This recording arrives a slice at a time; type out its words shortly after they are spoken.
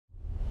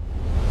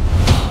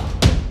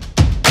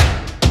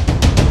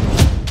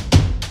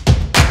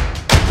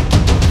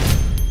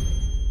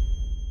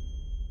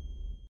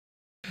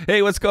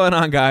Hey, what's going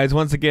on, guys?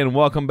 Once again,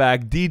 welcome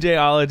back.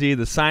 Dj-Ology,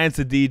 the science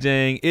of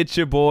DJing. It's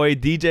your boy,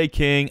 DJ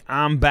King.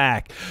 I'm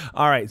back.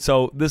 All right,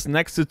 so this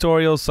next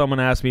tutorial,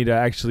 someone asked me to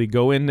actually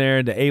go in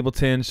there to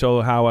Ableton,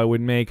 show how I would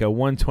make a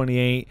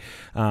 128,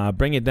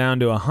 bring it down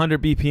to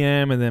 100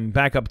 BPM, and then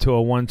back up to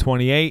a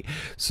 128.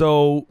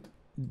 So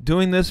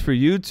doing this for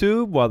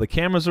YouTube while the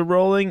cameras are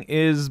rolling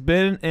has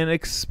been an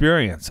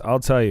experience, I'll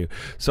tell you.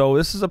 So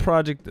this is a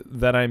project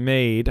that I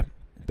made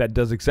that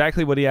does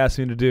exactly what he asked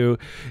me to do,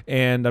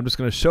 and I'm just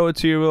going to show it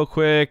to you real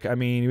quick. I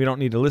mean, we don't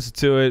need to listen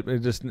to it.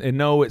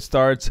 It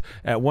starts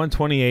at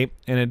 128,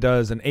 and it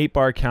does an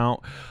 8-bar count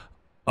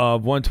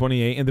of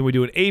 128, and then we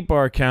do an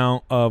 8-bar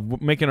count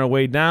of making our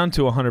way down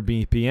to 100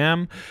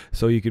 BPM,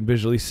 so you can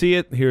visually see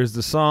it. Here's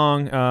the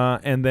song,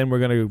 and then we're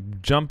going to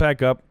jump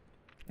back up.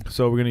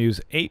 So we're going to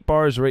use 8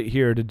 bars right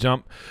here to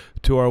jump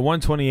to our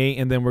 128,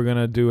 and then we're going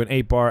to do an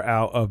 8-bar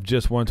out of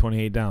just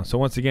 128 down. So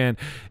once again,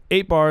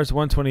 8 bars,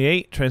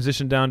 128,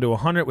 transition down to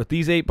 100 with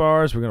these 8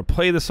 bars. We're going to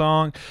play the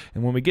song,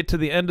 and when we get to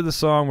the end of the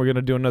song, we're going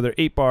to do another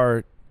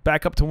 8-bar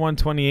back up to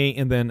 128,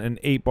 and then an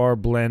 8-bar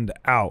blend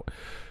out.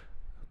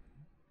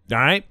 All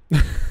right?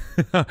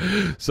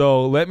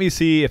 So let me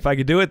see if I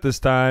can do it this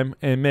time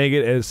and make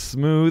it as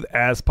smooth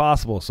as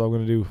possible. So I'm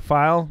going to do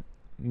File,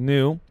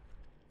 New.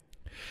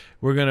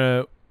 We're going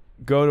to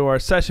go to our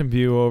session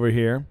view over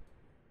here.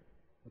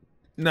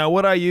 Now,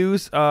 what I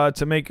use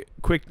to make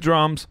quick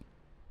drums,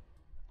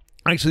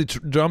 actually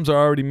drums are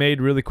already made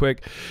really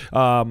quick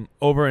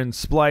over in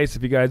Splice.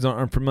 If you guys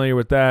aren't familiar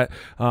with that,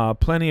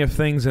 plenty of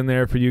things in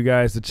there for you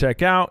guys to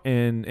check out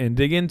and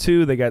dig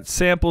into. They got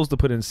samples to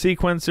put in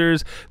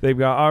sequencers. They've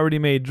got already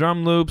made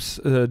drum loops.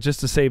 Just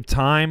to save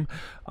time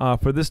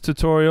for this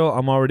tutorial,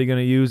 I'm already going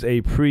to use a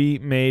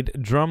pre-made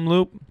drum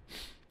loop,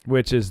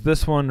 which is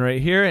this one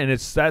right here, and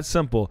it's that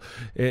simple.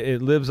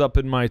 It lives up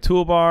in my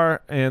toolbar,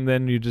 and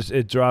then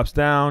it drops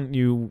down.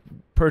 You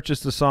purchase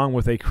the song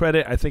with a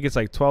credit. I think it's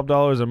like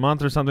 $12 a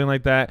month or something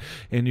like that,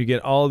 and you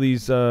get all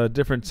these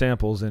different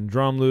samples and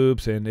drum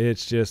loops, and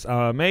it's just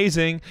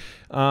amazing.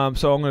 So I'm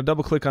going to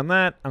double click on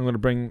that. I'm going to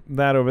bring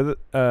that over,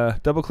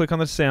 double click on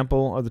the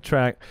sample of the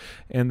track,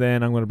 and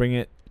then I'm going to bring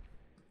it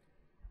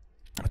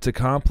to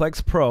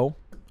Complex Pro.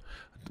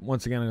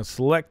 Once again, I'm going to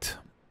select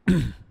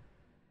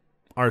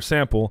our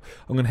sample.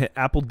 I'm going to hit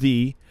Apple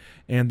D,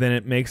 and then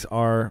it makes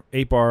our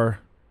 8-bar,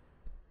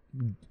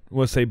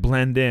 let's say,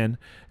 blend in,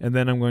 and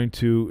then I'm going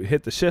to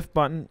hit the shift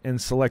button and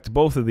select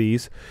both of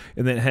these,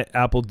 and then hit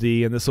Apple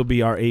D, and this will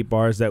be our 8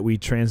 bars that we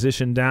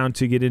transition down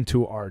to get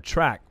into our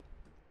track.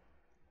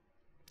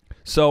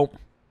 So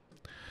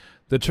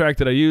the track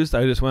that I used,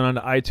 I just went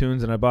onto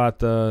iTunes and I bought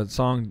the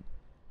song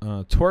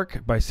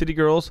Twerk by City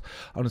Girls.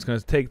 I'm just going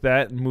to take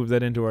that and move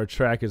that into our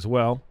track as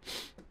well,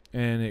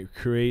 and it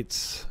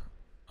creates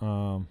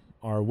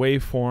our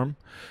waveform.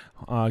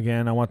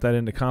 Again, I want that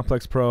into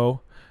Complex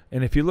Pro,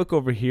 and if you look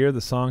over here, the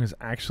song is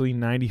actually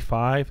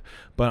 95,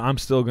 but I'm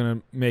still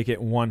gonna make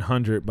it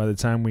 100 by the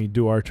time we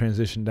do our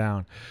transition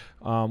down.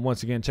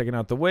 Once again, checking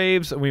out the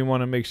waves, we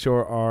want to make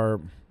sure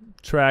our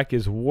track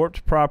is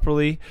warped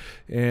properly,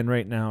 and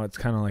right now it's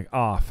kind of like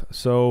off.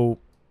 So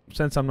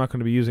since I'm not going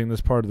to be using this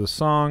part of the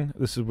song,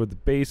 this is where the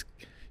bass,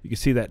 you can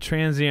see that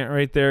transient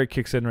right there, it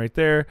kicks in right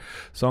there.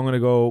 So I'm going to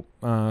go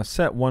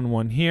set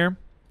 1-1 here.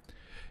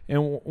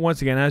 And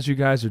once again, as you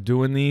guys are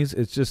doing these,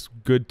 it's just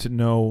good to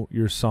know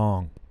your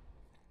song.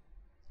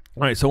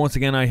 All right, so once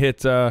again, I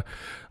hit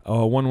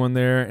 1-1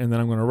 there, and then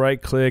I'm going to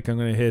right click. I'm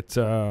going to hit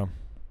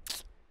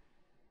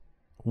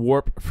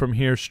warp from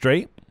here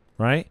straight,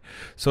 right?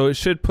 So it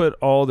should put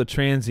all the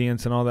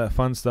transients and all that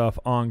fun stuff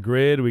on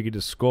grid. We could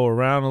just scroll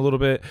around a little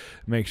bit,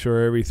 make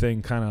sure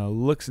everything kind of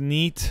looks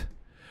neat.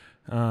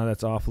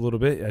 That's off a little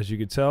bit, as you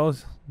can tell.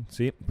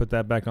 See, put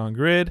that back on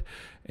grid,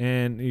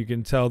 and you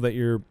can tell that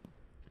your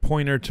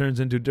pointer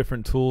turns into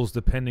different tools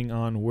depending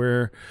on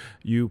where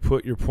you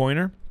put your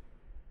pointer.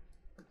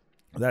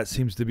 That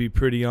seems to be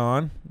pretty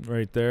on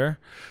right there.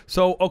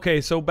 So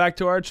okay, so back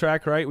to our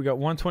track, right? We got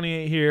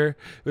 128 here.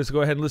 Let's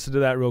go ahead and listen to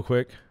that real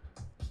quick.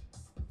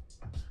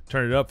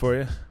 Turn it up for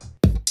you.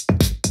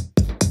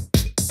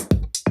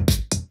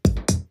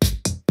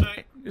 All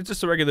right. It's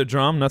just a regular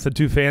drum, nothing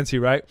too fancy,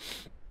 right?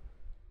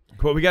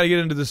 But we got to get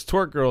into this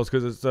Twerk Girls,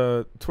 because it's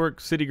a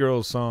Twerk City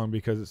Girls song,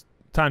 because it's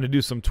time to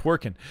do some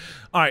twerking.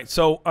 All right,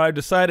 so I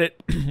decided,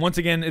 once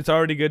again, it's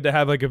already good to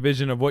have like a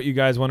vision of what you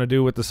guys want to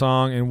do with the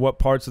song and what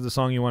parts of the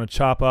song you want to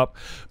chop up.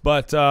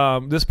 But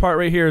this part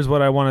right here is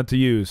what I wanted to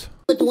use,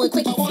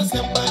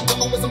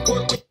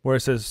 where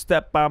it says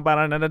step,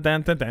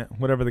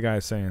 whatever the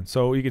guy's saying.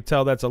 So you can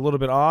tell that's a little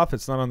bit off.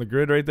 It's not on the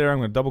grid right there. I'm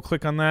going to double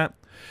click on that.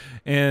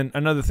 And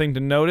another thing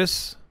to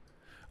notice,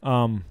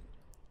 as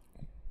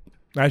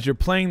you're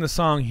playing the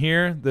song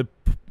here, the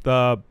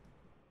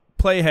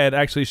playhead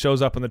actually shows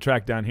up on the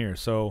track down here.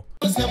 So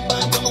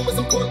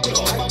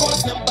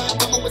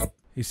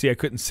you see I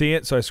couldn't see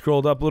it, so I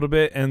scrolled up a little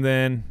bit, and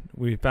then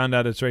we found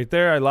out it's right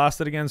there. I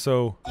lost it again,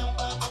 so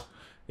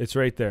it's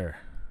right there.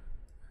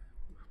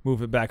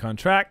 Move it back on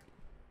track.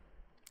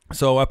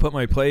 So I put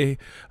my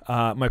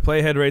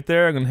playhead right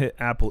there. I'm gonna hit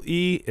Apple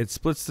E. It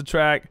splits the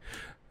track.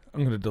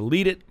 I'm gonna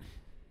delete it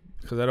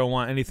because I don't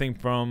want anything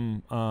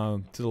from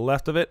to the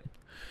left of it.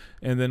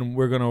 And then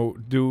we're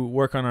gonna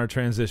work on our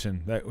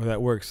transition.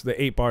 That works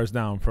the 8 bars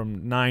down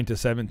from 9 to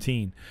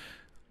 17.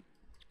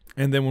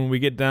 And then when we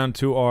get down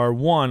to our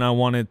 1, I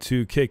want it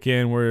to kick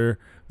in where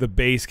the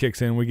bass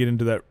kicks in. We get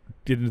into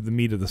the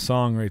meat of the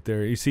song right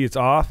there. You see it's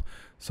off,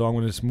 so I'm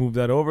gonna just move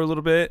that over a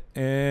little bit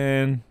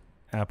and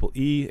Apple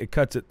E, it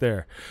cuts it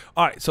there.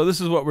 All right, so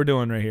this is what we're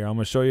doing right here. I'm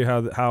gonna show you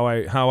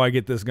how I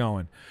get this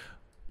going.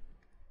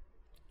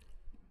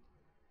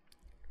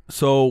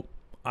 So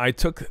I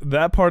took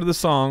that part of the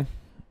song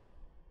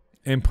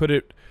and put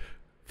it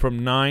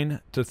from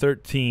 9 to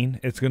 13.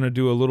 It's gonna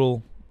do a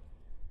little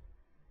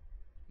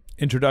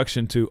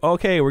introduction to,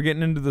 okay, we're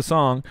getting into the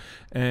song,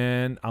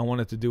 and I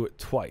want it to do it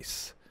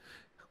twice.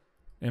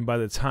 And by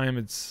the time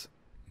it's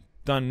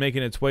done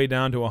making its way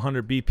down to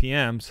 100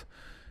 BPMs,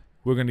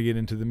 we're going to get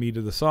into the meat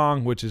of the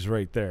song, which is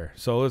right there.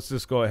 So let's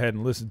just go ahead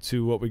and listen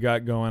to what we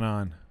got going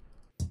on.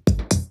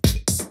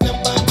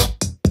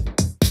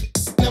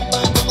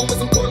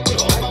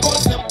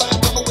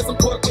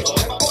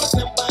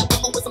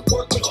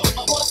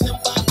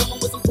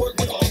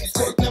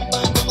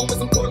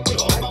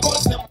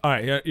 All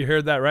right, you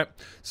heard that, right?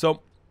 So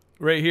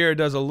right here it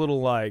does a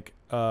little like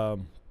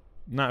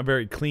not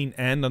very clean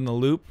end on the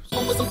loop.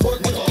 So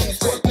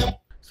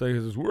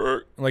it's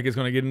work like it's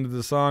gonna get into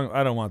the song.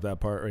 I don't want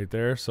that part right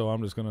there, so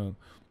I'm just gonna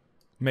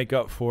make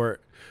up for it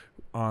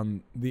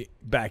on the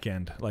back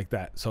end like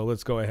that. So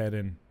let's go ahead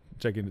and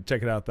check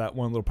it out. That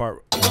one little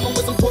part,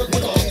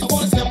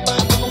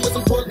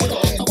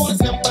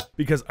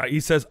 because he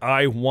says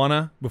I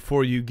wanna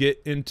before you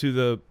get into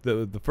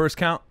the first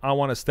count. I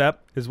want to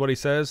step is what he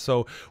says.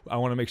 So I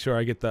want to make sure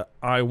I get the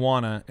I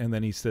wanna, and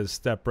then he says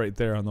step right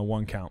there on the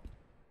 1 count.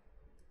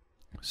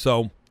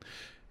 So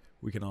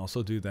we can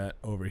also do that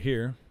over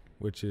here,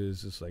 which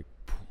is just like,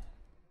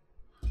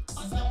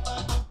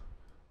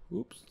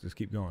 oops, just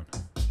keep going.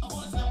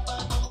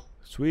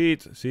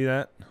 Sweet, see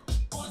that?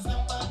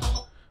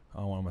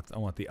 I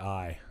want the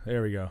I.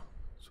 There we go.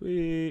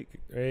 Sweet,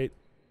 right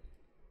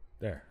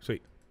there,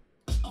 sweet.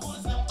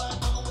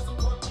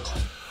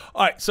 All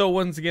right, so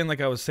once again, like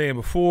I was saying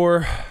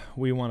before,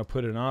 we want to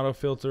put an auto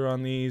filter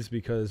on these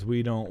because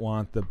we don't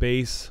want the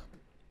bass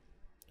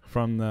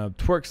from the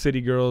Twerk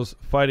City Girls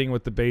fighting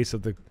with the bass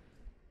of the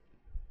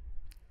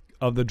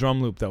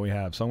drum loop that we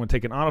have. So I'm going to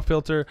take an auto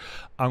filter.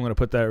 I'm going to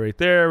put that right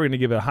there. We're going to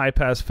give it a high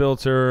pass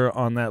filter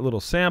on that little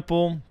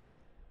sample,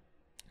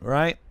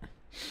 right?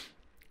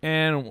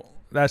 And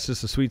that's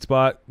just a sweet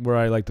spot where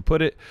I like to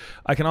put it.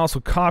 I can also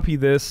copy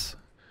this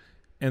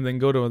and then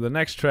go to the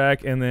next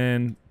track and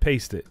then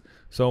paste it.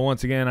 So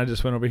once again, I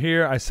just went over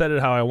here, I set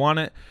it how I want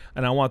it,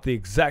 and I want the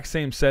exact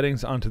same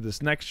settings onto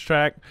this next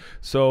track.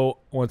 So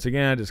once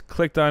again, I just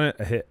clicked on it,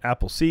 I hit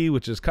Apple C,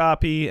 which is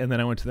copy, and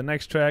then I went to the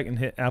next track and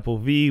hit Apple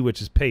V,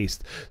 which is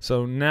paste.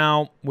 So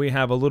now we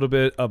have a little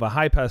bit of a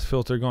high pass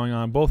filter going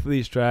on both of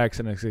these tracks,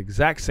 and it's the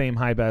exact same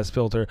high pass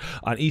filter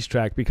on each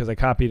track because I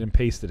copied and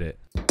pasted it.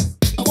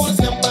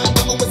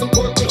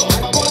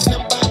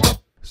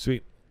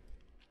 Sweet.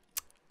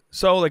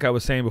 So like I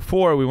was saying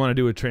before, we want to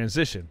do a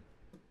transition.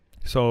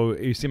 So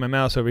you see my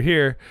mouse over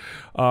here.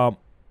 We're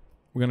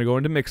going to go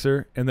into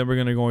Mixer, and then we're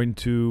going to go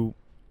into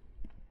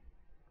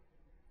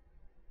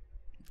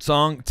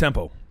Song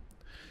Tempo.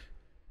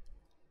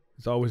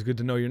 It's always good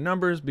to know your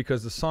numbers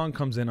because the song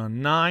comes in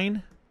on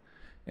 9,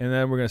 and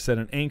then we're going to set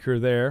an anchor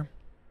there,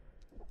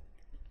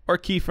 or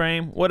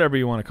keyframe, whatever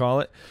you want to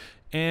call it.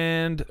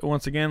 And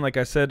once again, like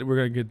I said, we're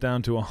going to get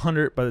down to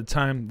 100 by the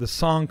time the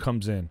song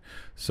comes in.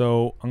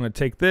 So I'm going to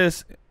take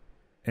this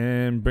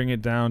and bring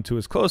it down to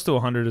as close to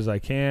 100 as I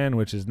can,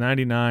 which is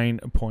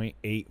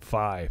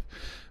 99.85,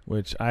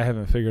 which I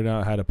haven't figured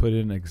out how to put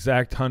in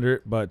exact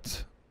 100,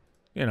 but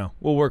you know,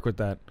 we'll work with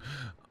that.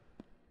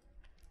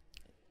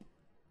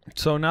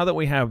 So now that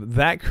we have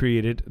that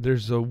created,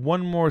 there's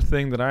one more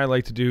thing that I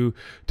like to do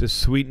to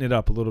sweeten it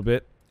up a little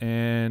bit,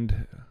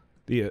 and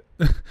the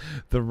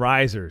the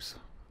risers.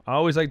 I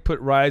always like to put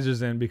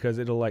risers in because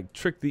it'll like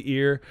trick the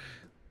ear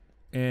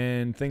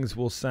and things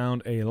will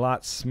sound a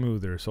lot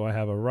smoother. So I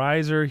have a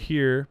riser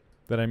here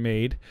that I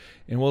made,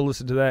 and we'll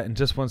listen to that in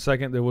just 1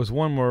 second. There was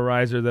one more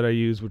riser that I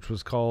used, which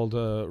was called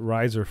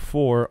Riser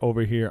 4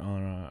 over here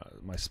on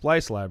my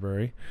Splice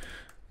library.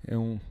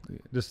 And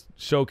just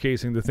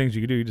showcasing the things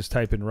you can do. You just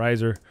type in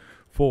Riser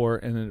 4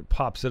 and then it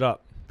pops it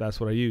up. That's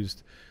what I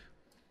used.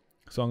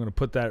 So I'm going to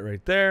put that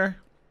right there.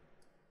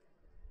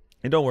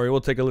 And don't worry,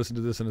 we'll take a listen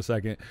to this in a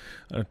second.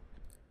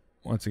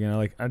 Once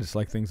again, I just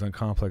like things on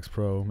Complex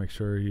Pro. Make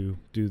sure you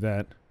do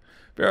that.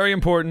 Very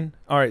important.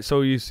 All right,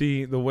 so you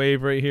see the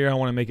wave right here. I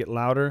want to make it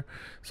louder.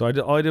 So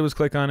all I did was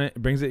click on it.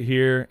 It brings it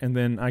here, and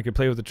then I could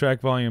play with the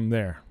track volume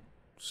there.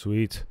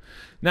 Sweet.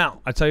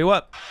 Now, I tell you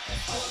what.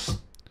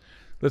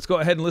 Let's go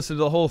ahead and listen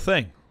to the whole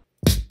thing.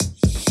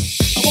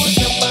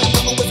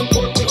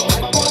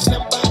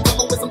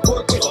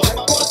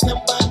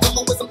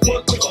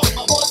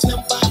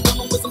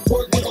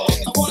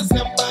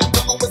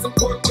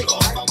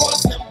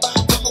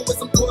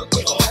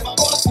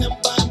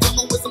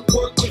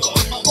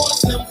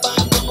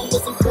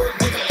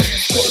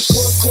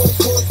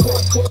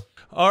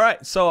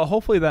 right, so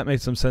hopefully that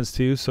made some sense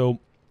to you. So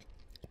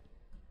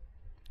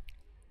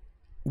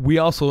we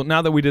also,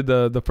 now that we did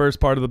the first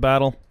part of the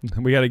battle,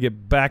 we got to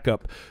get back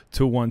up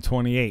to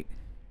 128.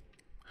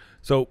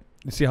 So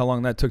you see how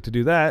long that took to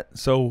do that.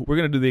 So we're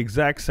going to do the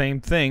exact same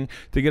thing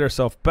to get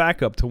ourselves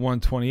back up to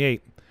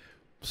 128.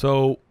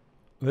 So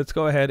let's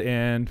go ahead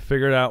and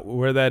figure out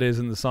where that is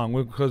in the song,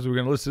 because we're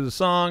going to listen to the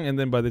song, and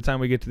then by the time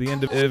we get to the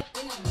end of it,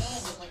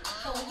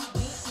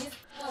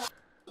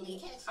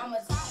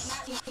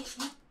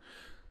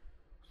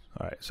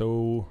 all right,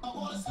 so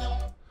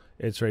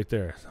it's right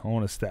there. I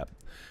want to step.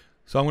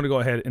 So I'm going to go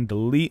ahead and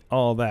delete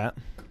all that,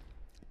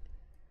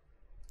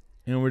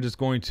 and we're just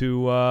going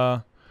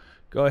to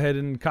go ahead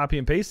and copy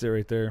and paste it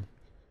right there.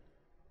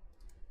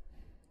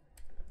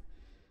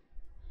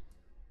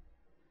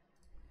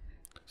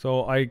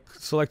 So I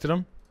selected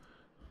them,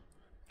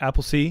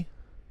 Apple C,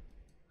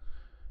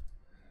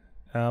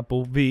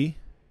 Apple V,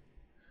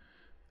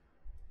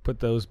 put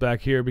those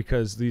back here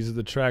because these are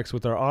the tracks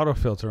with our auto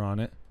filter on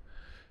it.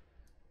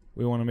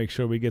 We want to make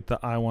sure we get the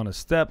I want to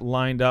step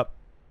lined up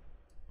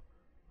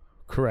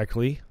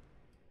correctly.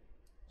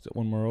 Is it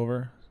one more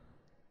over?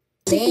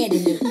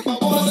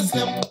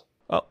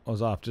 Oh, I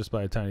was off just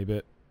by a tiny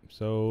bit.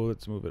 So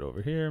let's move it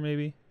over here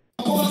maybe.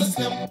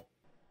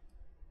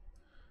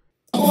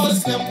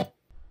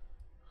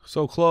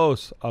 So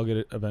close. I'll get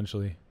it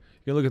eventually. You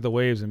can look at the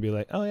waves and be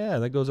like, oh yeah,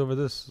 that goes over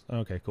this.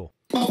 Okay, cool.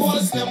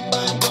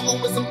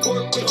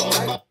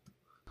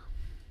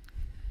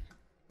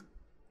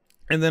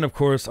 And then of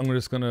course I'm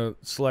just gonna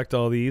select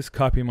all these,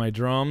 copy my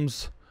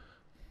drums,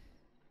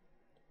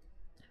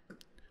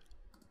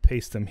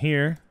 paste them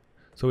here.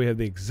 So we have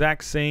the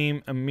exact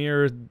same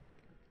mirrored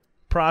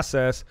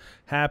process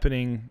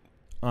happening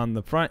on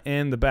the front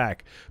and the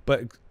back,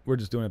 but we're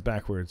just doing it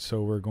backwards.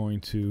 So we're going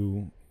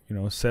to, you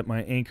know, set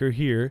my anchor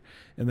here,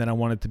 and then I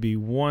want it to be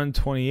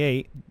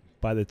 128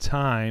 by the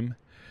time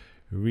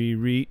we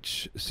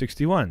reach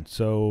 61.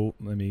 So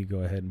let me go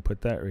ahead and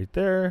put that right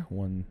there,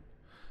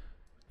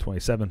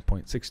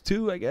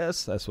 127.62, I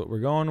guess that's what we're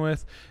going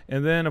with.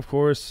 And then of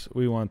course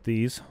we want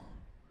these.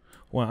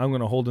 Well, I'm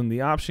going to hold in the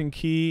Option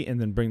key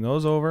and then bring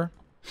those over,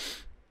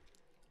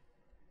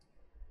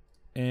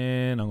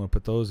 and I'm going to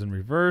put those in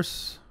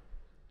reverse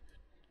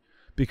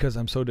because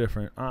I'm so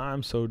different.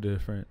 I'm so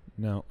different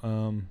now.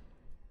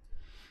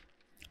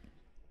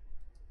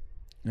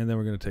 And then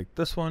we're going to take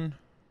this one,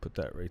 put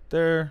that right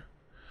there,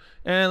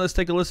 and let's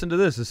take a listen to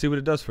this and see what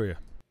it does for you.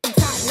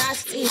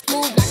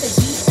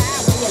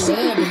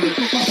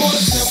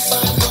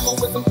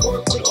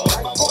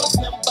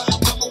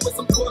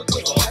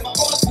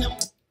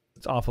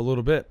 It's off a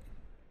little bit.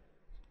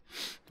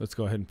 Let's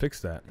go ahead and fix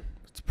that.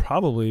 It's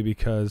probably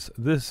because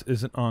this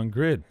isn't on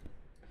grid.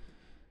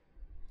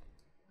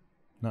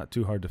 Not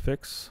too hard to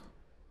fix.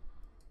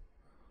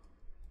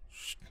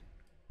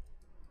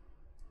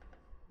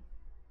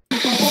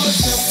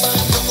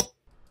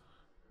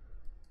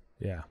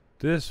 Yeah,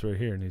 this right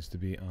here needs to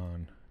be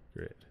on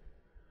grid.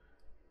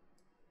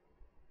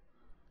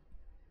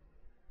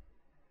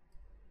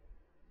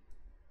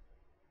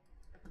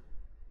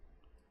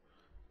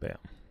 Bam.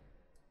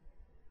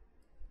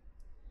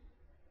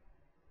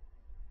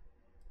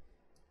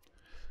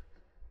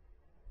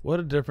 What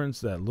a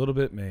difference that little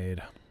bit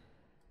made.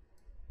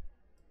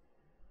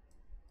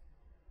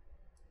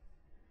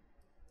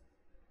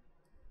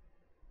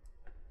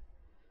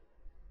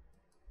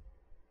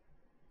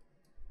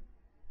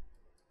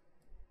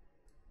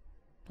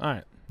 All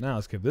right, now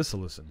let's give this a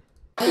listen.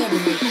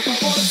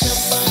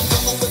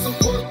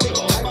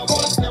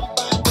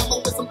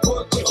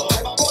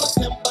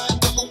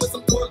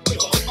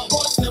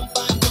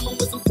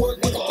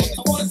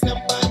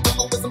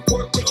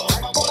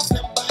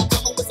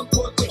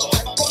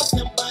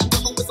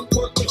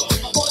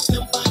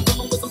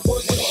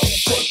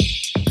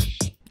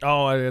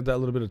 Oh, I had that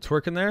little bit of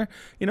twerk in there.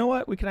 You know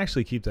what? We can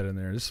actually keep that in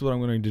there. This is what I'm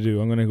going to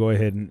do. I'm going to go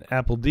ahead and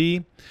Apple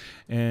D,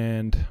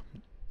 and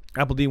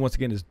Apple D once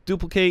again is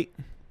duplicate.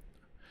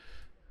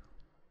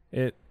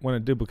 When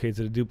it duplicates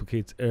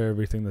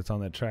everything that's on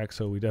that track.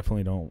 So we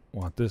definitely don't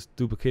want this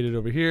duplicated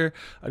over here.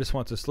 I just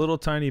want this little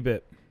tiny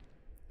bit.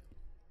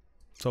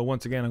 So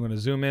once again, I'm going to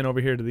zoom in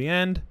over here to the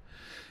end,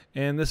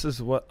 and this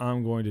is what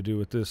I'm going to do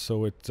with this.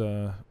 So it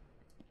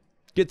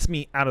gets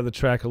me out of the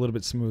track a little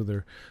bit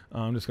smoother.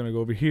 I'm just going to go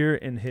over here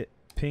and hit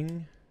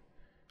ping,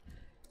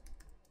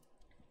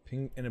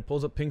 and it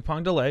pulls up ping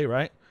pong delay,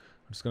 right?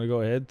 I'm just going to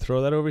go ahead,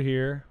 throw that over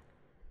here.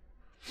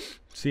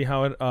 See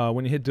how it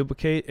when you hit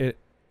duplicate, it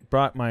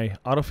brought my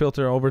auto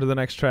filter over to the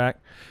next track,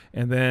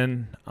 and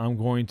then I'm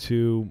going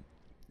to,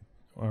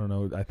 I don't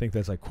know, I think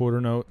that's like quarter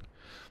note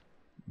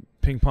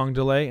ping pong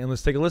delay, and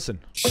let's take a listen.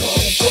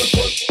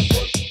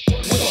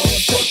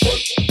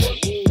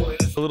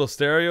 A little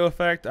stereo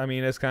effect. I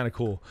mean, it's kind of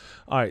cool.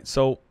 All right,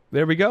 so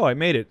there we go. I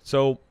made it.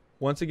 So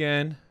once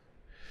again,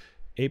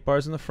 8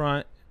 bars in the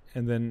front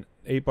and then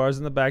 8 bars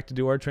in the back to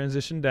do our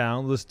transition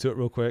down. Listen to it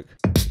real quick.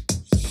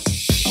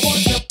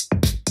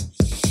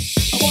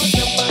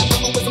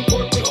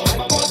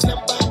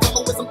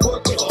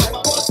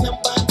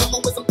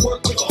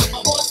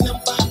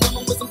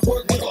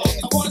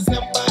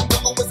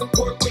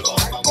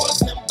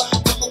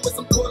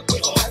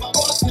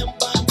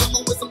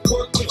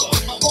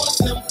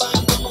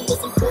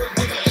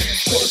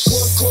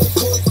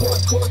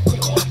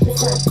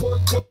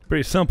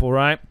 Pretty simple,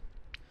 right?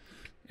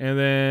 And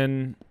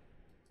then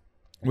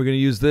we're going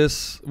to use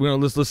this. We're going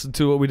to just listen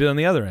to what we did on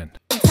the other end.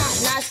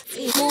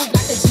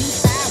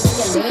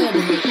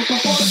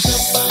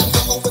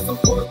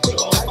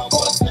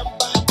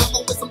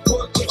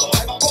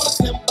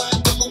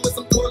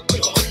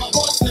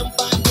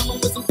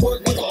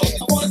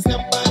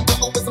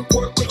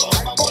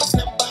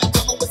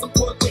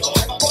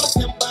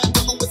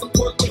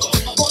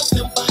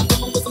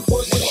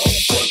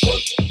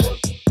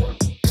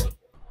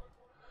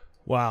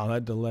 Wow,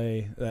 that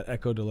delay, that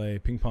echo delay,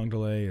 ping pong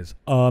delay is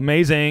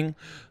amazing.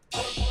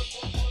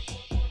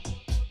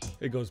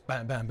 It goes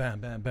bam, bam, bam,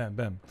 bam, bam,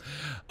 bam.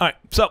 All right,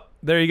 so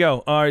there you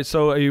go. All right,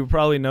 so are you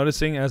probably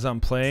noticing as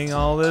I'm playing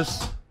all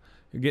this,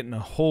 you're getting a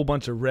whole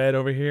bunch of red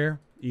over here.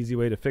 Easy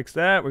way to fix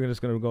that. We're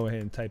just going to go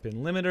ahead and type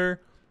in limiter.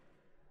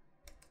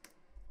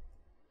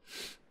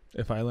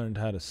 If I learned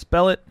how to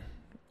spell it,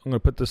 I'm going to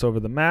put this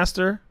over the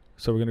master.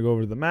 So we're going to go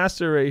over to the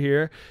master right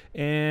here.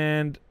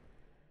 And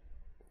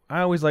I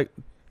always like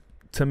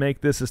to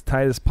make this as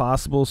tight as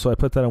possible, so I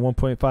put that on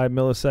 1.5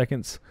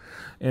 milliseconds,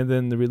 and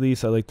then the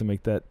release I like to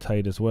make that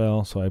tight as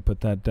well, so I put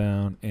that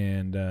down.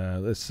 And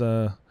let's take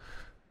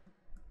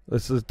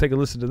a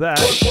listen to that.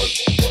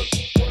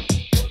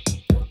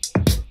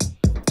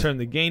 Turn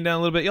the gain down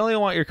a little bit. You only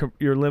want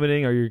your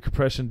limiting or your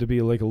compression to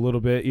be like a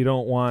little bit. You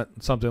don't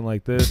want something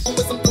like this.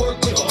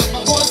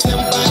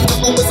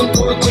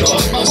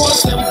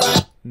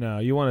 No,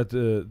 you want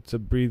it to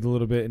breathe a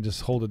little bit and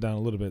just hold it down a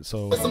little bit.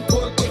 So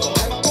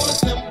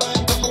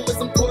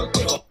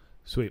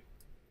sweet.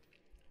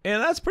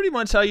 And that's pretty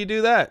much how you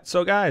do that.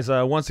 So guys,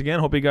 once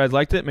again, hope you guys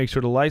liked it. Make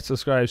sure to like,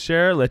 subscribe,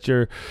 share, let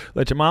your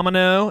mama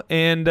know,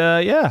 and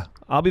yeah,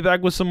 I'll be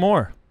back with some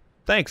more.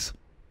 Thanks.